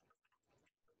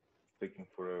 taking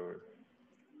forever.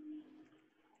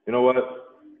 You know what?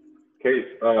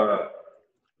 Okay,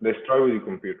 let's try with the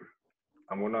computer.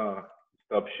 I'm gonna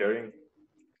stop sharing.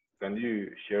 Can you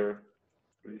share,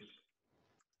 please?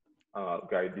 I'll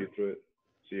guide you through it.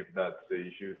 See if that's the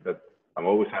issue. That I'm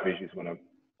always have issues when I'm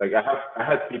like I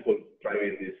had people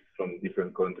trying this from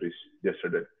different countries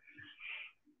yesterday.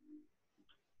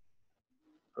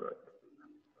 All right.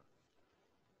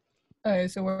 Okay,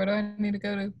 so where do I need to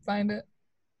go to find it?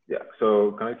 Yeah.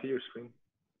 So can I see your screen?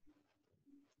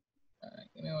 All right,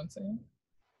 give me 1 second.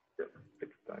 Yeah.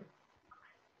 Take your time.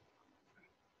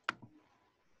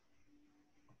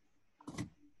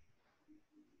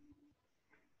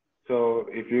 So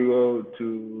if you go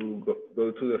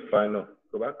to the final,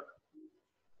 go back.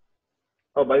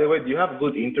 Oh, by the way, do you have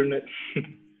good internet?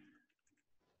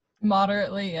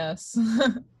 Moderately, yes.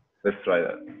 Let's try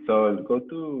that. So go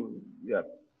to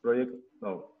project.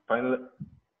 No, final.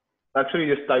 Actually,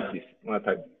 just type this. I'm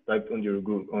gonna type on your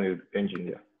Google on your engine.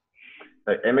 Yeah,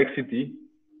 like MXET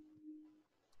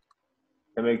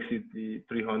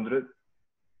 300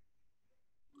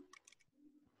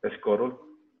 Scorol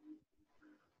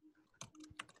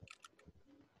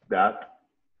that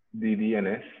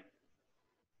DDNS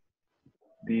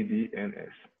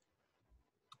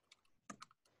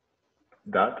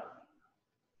dot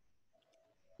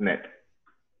net.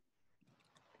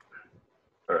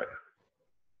 All right.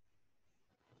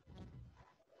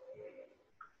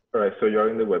 All right. So you're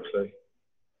in the website,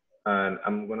 and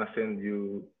I'm gonna send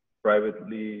you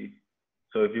privately.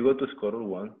 So if you go to Scorol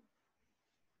 1,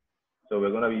 so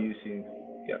we're gonna be using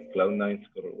Cloud9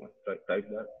 Scorol 1. Type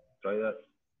that. Try that.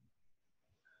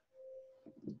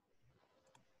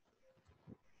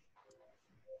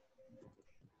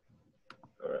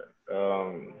 All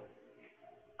right.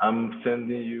 I'm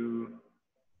sending you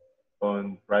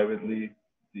on privately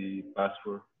the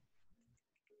password.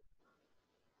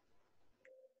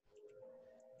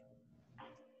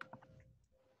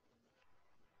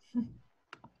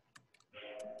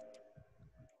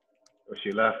 Oh,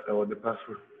 she laughed about the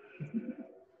password.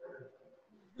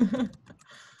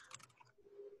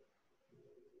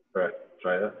 All right,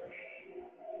 try that.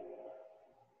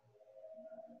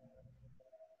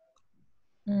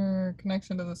 Your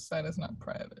connection to the site is not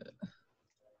private.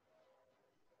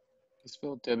 You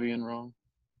spelled Debian wrong.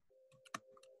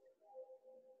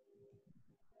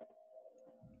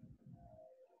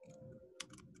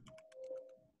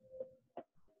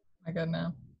 I got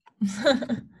now.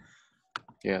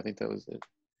 Yeah, I think that was it.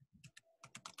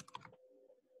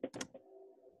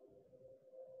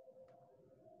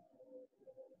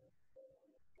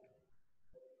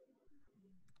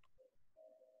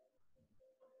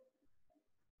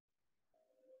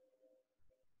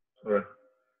 All right.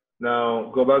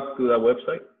 Now go back to that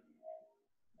website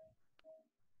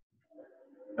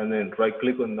and then right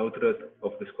click on no thread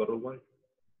of the Scorol 1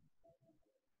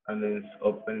 and then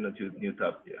open a new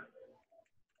tab here.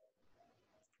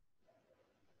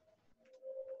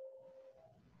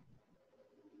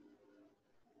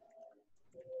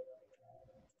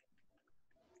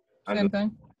 Same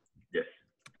thing? Yes.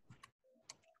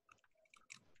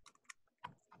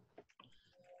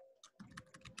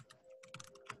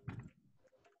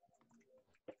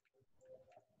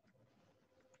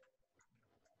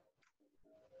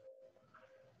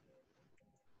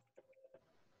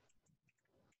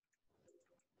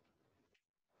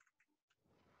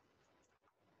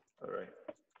 All right.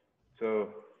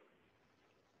 So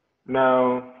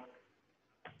now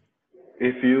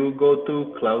if you go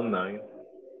to Cloud9,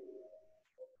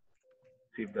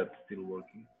 see if that's still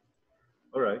working.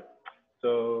 All right.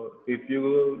 So if you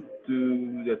go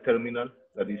to the terminal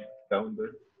that is down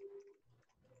there,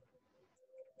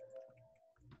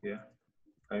 yeah,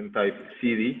 and type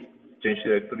cd, change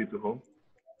directory to home.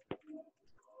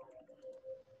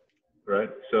 Right.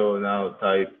 So now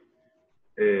type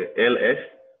ls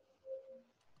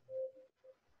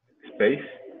space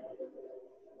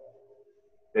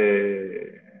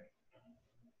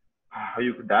how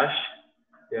you dash,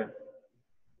 yeah,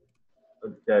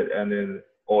 and then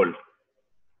all.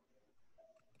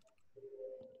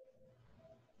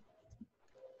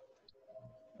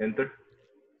 Enter.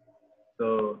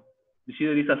 So you see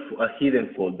there is a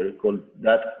hidden folder called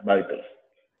that vitals,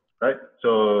 right?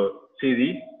 So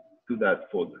cd to that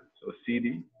folder. So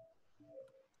cd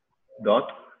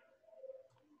dot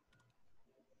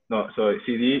no, so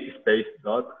cd space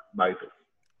dot vitals.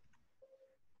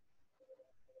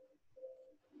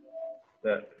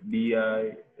 that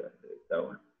BI, that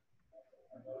one.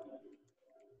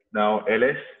 Now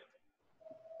LS.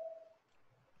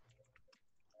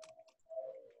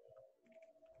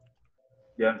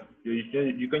 Yeah,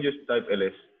 you can just type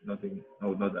LS, nothing,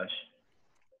 no dash.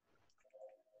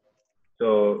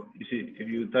 So you see, if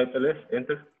you type LS,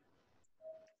 enter.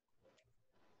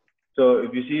 So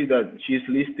if you see that she's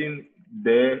listing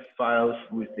the files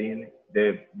within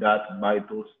the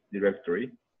 .vitals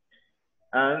directory,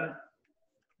 and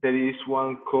there is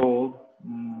one called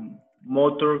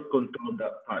motor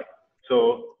control.py.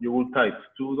 So you will type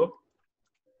sudo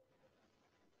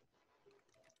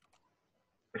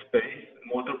space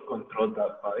motor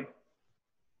control.py.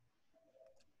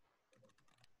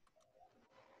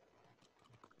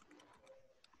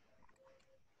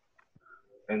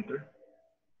 Enter.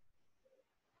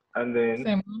 And then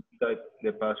type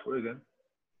the password again.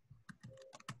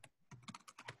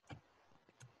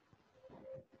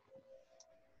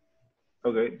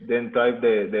 Okay, then type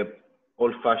the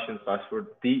old-fashioned password,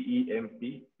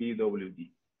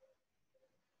 TEMPPWD.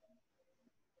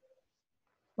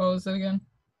 What was it again?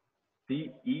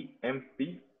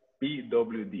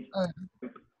 TEMPPWD. Oh.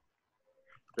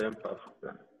 Same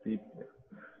password.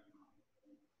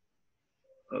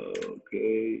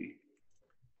 Okay.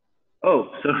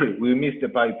 Oh, sorry, we missed the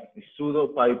Python.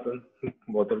 Sudo Python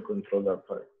motor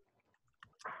control.py.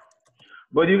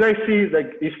 But you guys see,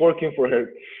 like, it's working for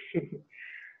her.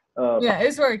 Yeah,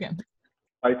 it's working.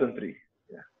 Python 3.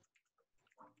 Yeah.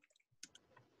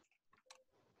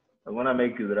 I'm gonna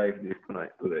make you drive this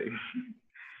tonight today.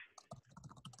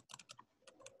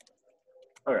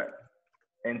 All right.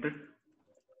 Enter.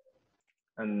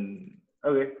 And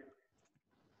okay.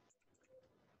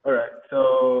 All right.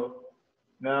 So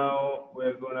now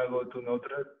we're gonna go to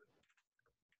Node-RED.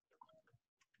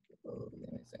 Oh,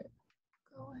 let me see.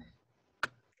 Go away.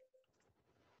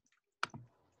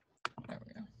 There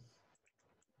we go.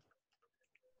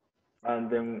 And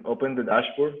then open the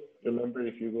dashboard. Remember,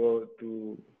 if you go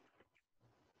to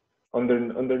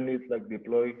underneath, like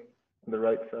deploy on the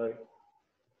right side,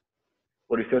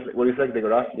 what it says, what is like the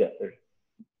graph, yeah, there.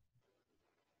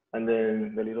 And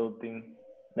then the little thing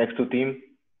next to team,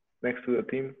 next to the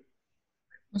team.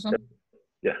 This one?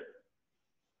 Yeah.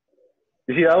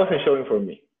 You see, that wasn't showing for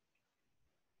me.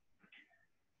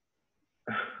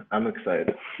 I'm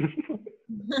excited.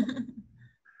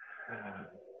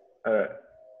 All right.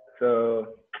 So,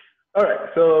 all right.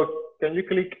 So, can you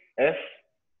click F?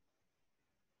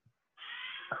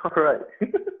 All right.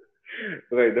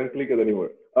 Okay, don't click it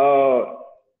anymore.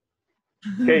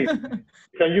 Okay.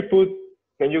 Can you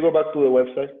go back to the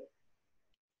website?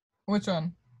 Which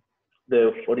one?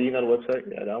 The original website,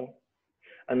 yeah, that one.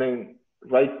 And then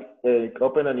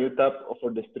open a new tab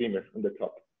for the streamer on the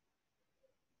top.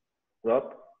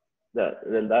 Drop that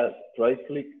right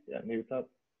click, yeah, new tab.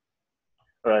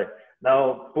 All right.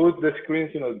 Now put the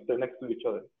screens, next to each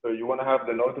other. So you want to have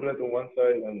the Node-RED on one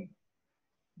side and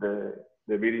the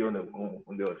video on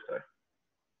the other side.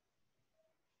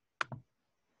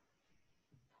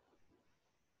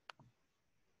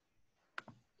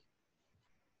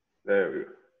 There we go.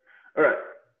 All right.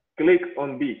 Click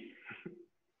on B.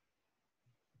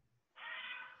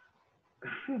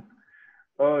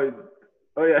 Oh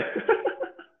yeah.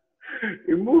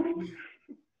 It moved.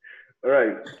 All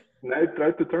right. Now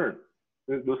try to turn.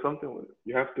 Do something with it.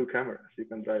 You have two cameras. You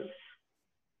can drive.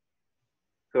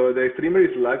 So the streamer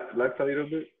is lagged a little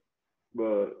bit,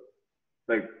 but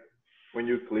like when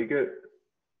you click it.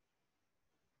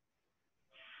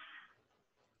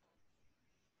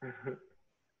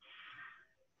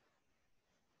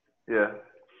 Yeah.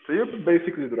 So you're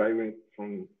basically driving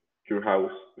from your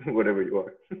house, wherever you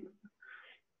are.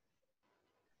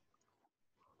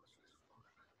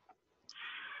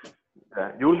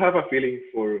 Yeah, you'll have a feeling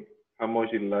for how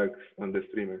much it lags on the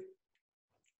streamer.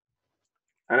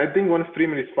 And I think one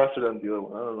streamer is faster than the other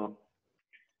one. I don't know.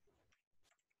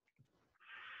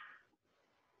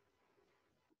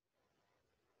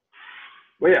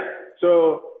 But yeah,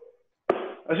 so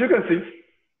as you can see,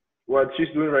 what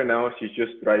she's doing right now, she's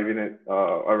just driving it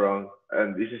around,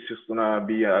 and this is just gonna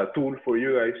be a tool for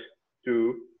you guys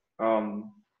to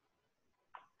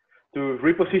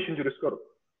reposition your scope,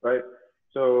 right?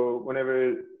 So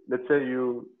whenever, let's say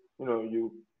you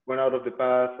went out of the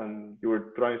path and you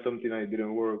were trying something and it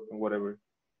didn't work and whatever,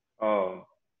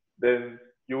 then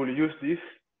you will use this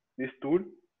tool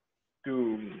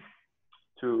to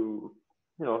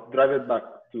drive it back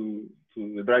to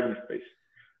the driving space.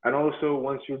 And also,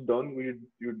 once you're done with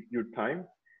your time,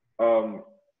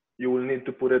 you will need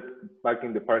to put it back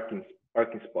in the parking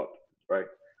spot, right?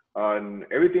 And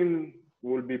everything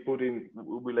will be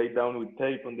laid down with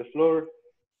tape on the floor,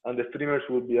 and the streamers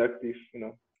will be active,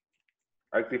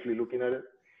 actively looking at it.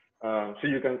 So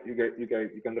you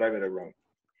can drive it around.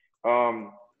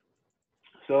 Um,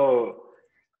 so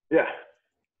yeah,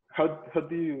 how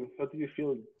do you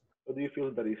feel? How do you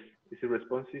feel that is it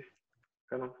responsive?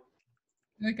 Kind of.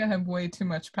 I think I have way too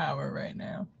much power right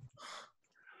now.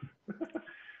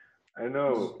 I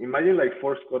know. Imagine like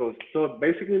 4 scuttles. So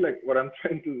basically, like what I'm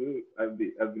trying to do at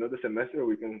the end of the semester,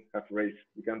 we can race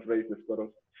the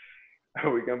scuttles.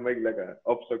 We can make like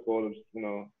obstacles,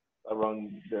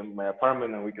 around my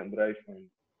apartment, and we can drive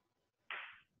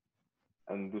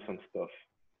and do some stuff.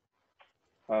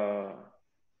 Uh,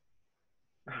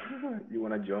 you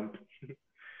wanna jump?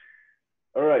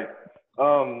 All right.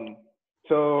 Um.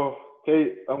 So,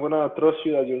 okay, I'm gonna trust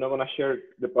you that you're not gonna share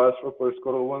the password for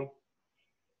Scuttle one.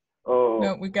 Oh.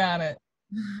 No, we got it.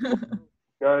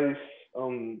 Guys.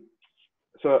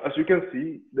 So as you can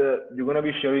see, you're gonna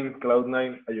be sharing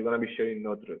Cloud9 and you're gonna be sharing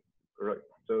Node-RED, correct?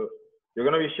 So you're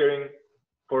gonna be sharing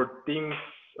for teams,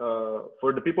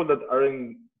 for the people that are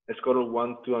in Scuttle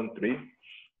 1, 2, and 3.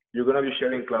 You're gonna be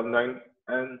sharing Cloud9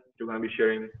 and you're gonna be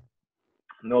sharing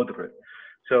Node-RED.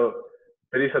 So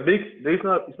it's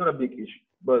not a big issue,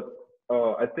 but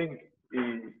I think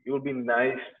it would be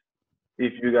nice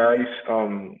if you guys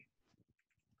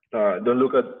don't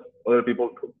look at other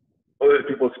people's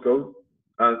code.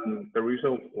 And the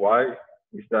reason why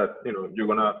is that you're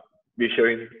gonna be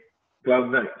sharing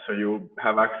Cloud9, so you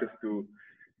have access to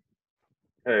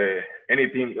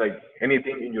anything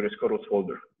in your Scuttles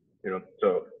folder.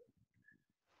 So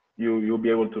you'll be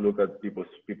able to look at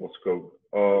people's code.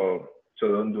 So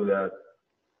don't do that.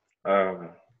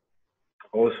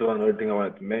 Also, another thing I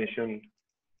wanted to mention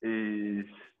is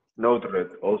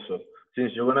Node-RED. Also,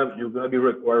 since you're gonna be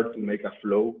required to make a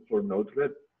flow for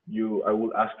Node-RED, I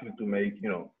will ask you to make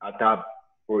a tab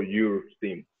for your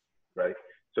team, right?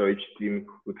 So each team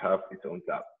could have its own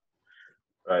tab,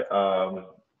 right?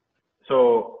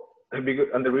 So and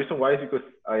the reason why is because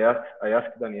I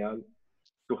asked Daniel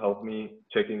to help me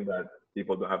checking that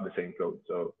people don't have the same code.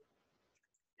 So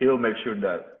he'll make sure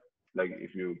that, like,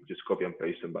 if you just copy and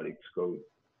paste somebody's code,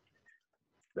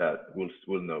 that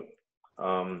we'll know.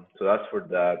 So that's for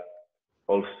that.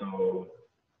 Also,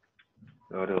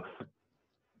 what else?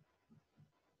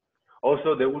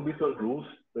 Also, there will be some rules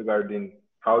regarding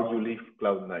how you leave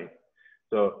Cloud9.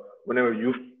 So whenever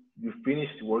you finish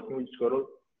working with Scuttle,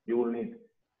 you will need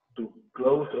to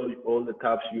close all the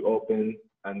tabs you open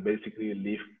and basically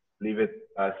leave it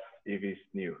as if it's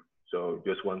new. So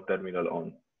just one terminal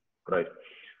on, right?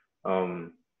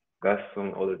 That's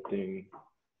some other thing.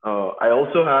 I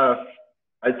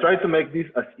tried to make this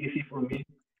as easy for me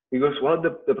because one of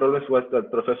the problems was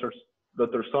that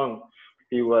Dr. Song,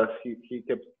 he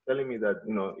kept telling me that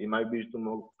it might be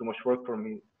too much work for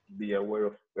me to be aware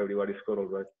of everybody's Scuttle,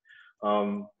 right?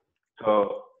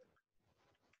 So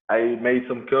I made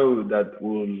some code that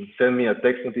will send me a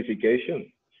text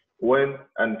notification when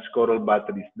an Scuttle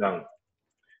battery is down.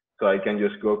 So I can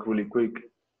just go really quick,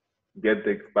 get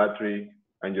the battery,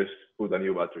 and just put a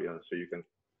new battery on so you can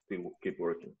still keep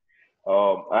working.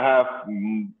 I have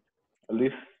at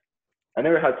least, I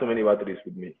never had so many batteries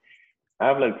with me. I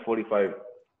have like 45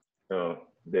 of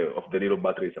the little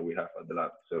batteries that we have at the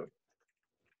lab. So,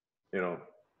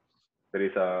 there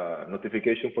is a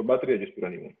notification for battery, I just put a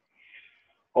new one.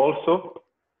 Also,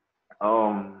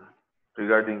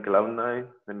 regarding Cloud9,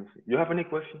 let me see. You have any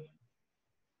questions?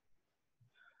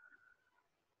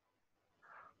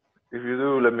 If you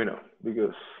do, let me know,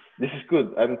 because this is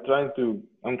good. I'm trying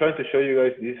to show you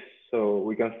guys this so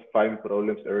we can find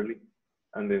problems early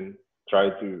and then try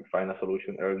to find a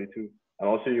solution early too. And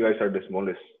also, you guys are the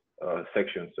smallest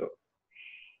section, so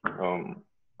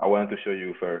I wanted to show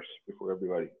you first before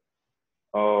everybody.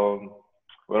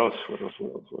 What else?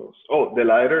 Oh, the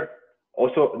lidar.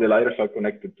 Also, the lidars are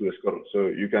connected to the Scuttle, so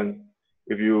you can,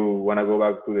 if you want to go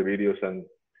back to the videos and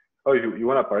you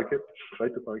want to park it, try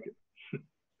to park it.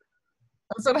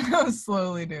 That's what I was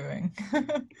slowly doing.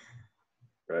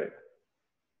 Right.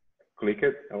 Click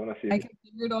it. I want to see I it. can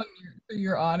hear it on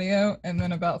your audio, and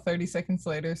then about 30 seconds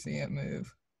later, see it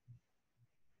move.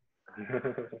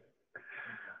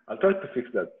 I'll try to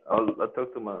fix that. I'll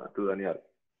talk to Daniel.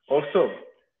 Also,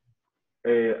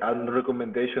 a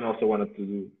recommendation also wanted to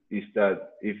do is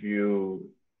that if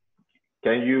you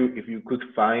could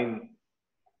find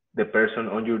the person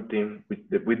on your team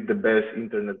with the best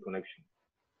internet connection,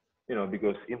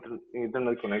 because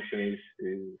internet connection is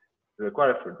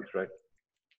required for this, right?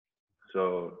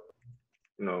 So,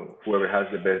 whoever has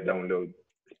the best download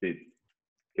speed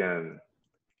can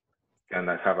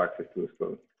have access to the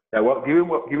code. Yeah, well, give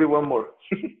it one more.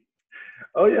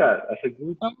 Oh yeah, that's a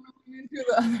good. I'm moving into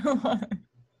the other one.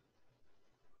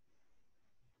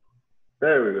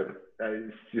 There we go.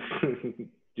 Just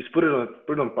just put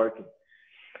it on parking.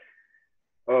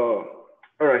 All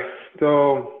right.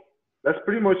 So that's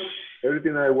pretty much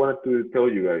everything I wanted to tell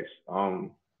you guys.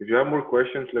 If you have more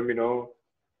questions, let me know.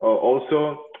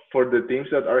 Also, for the teams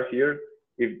that are here,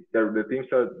 if the teams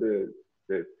that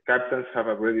the captains have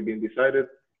already been decided,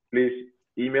 please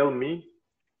email me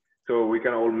so we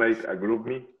can all make a group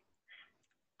me.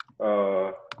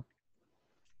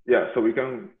 Yeah, so we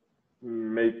can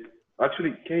make.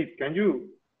 Actually, Kate, can you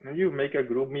make a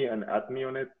group me and add me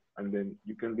on it, and then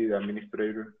you can be the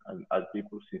administrator and add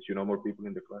people since you know more people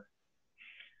in the class.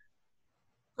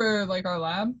 For like our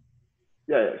lab?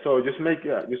 Yeah. So just make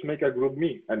a group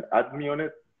me and add me on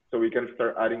it, so we can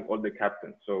start adding all the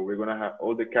captains. So we're gonna have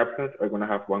all the captains are gonna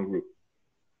have one group.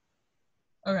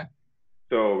 Okay.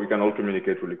 So we can all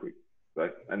communicate really quick,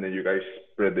 right? And then you guys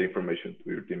spread the information to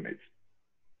your teammates.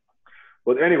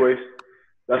 But anyways,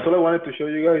 that's all I wanted to show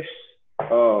you guys.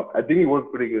 I think it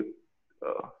worked pretty good.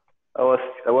 I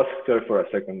was scared for a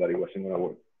second that it wasn't gonna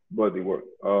work, but it worked.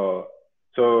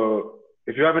 So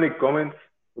if you have any comments,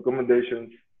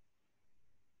 recommendations,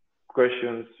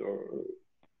 questions, or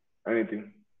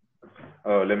anything,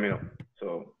 let me know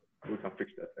so we can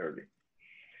fix that early.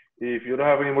 If you don't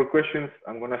have any more questions,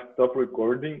 I'm gonna stop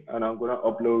recording and I'm gonna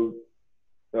upload.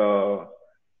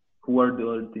 Who are the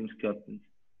other team's captains?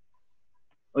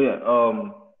 Oh yeah,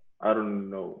 I don't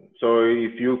know. So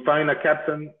if you find a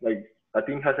captain, like a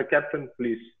team has a captain,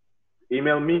 please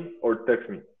email me or text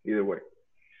me. Either way.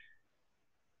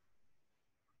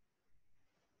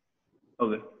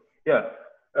 Okay. Yeah.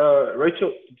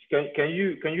 Rachel, can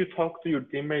you talk to your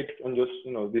teammates and just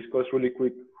discuss really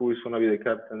quick who is gonna be the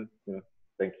captain? Yeah,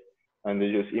 thank you. And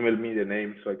then just email me the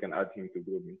name so I can add him to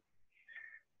group me.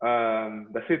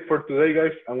 That's it for today,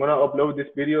 guys. I'm gonna upload this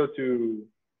video to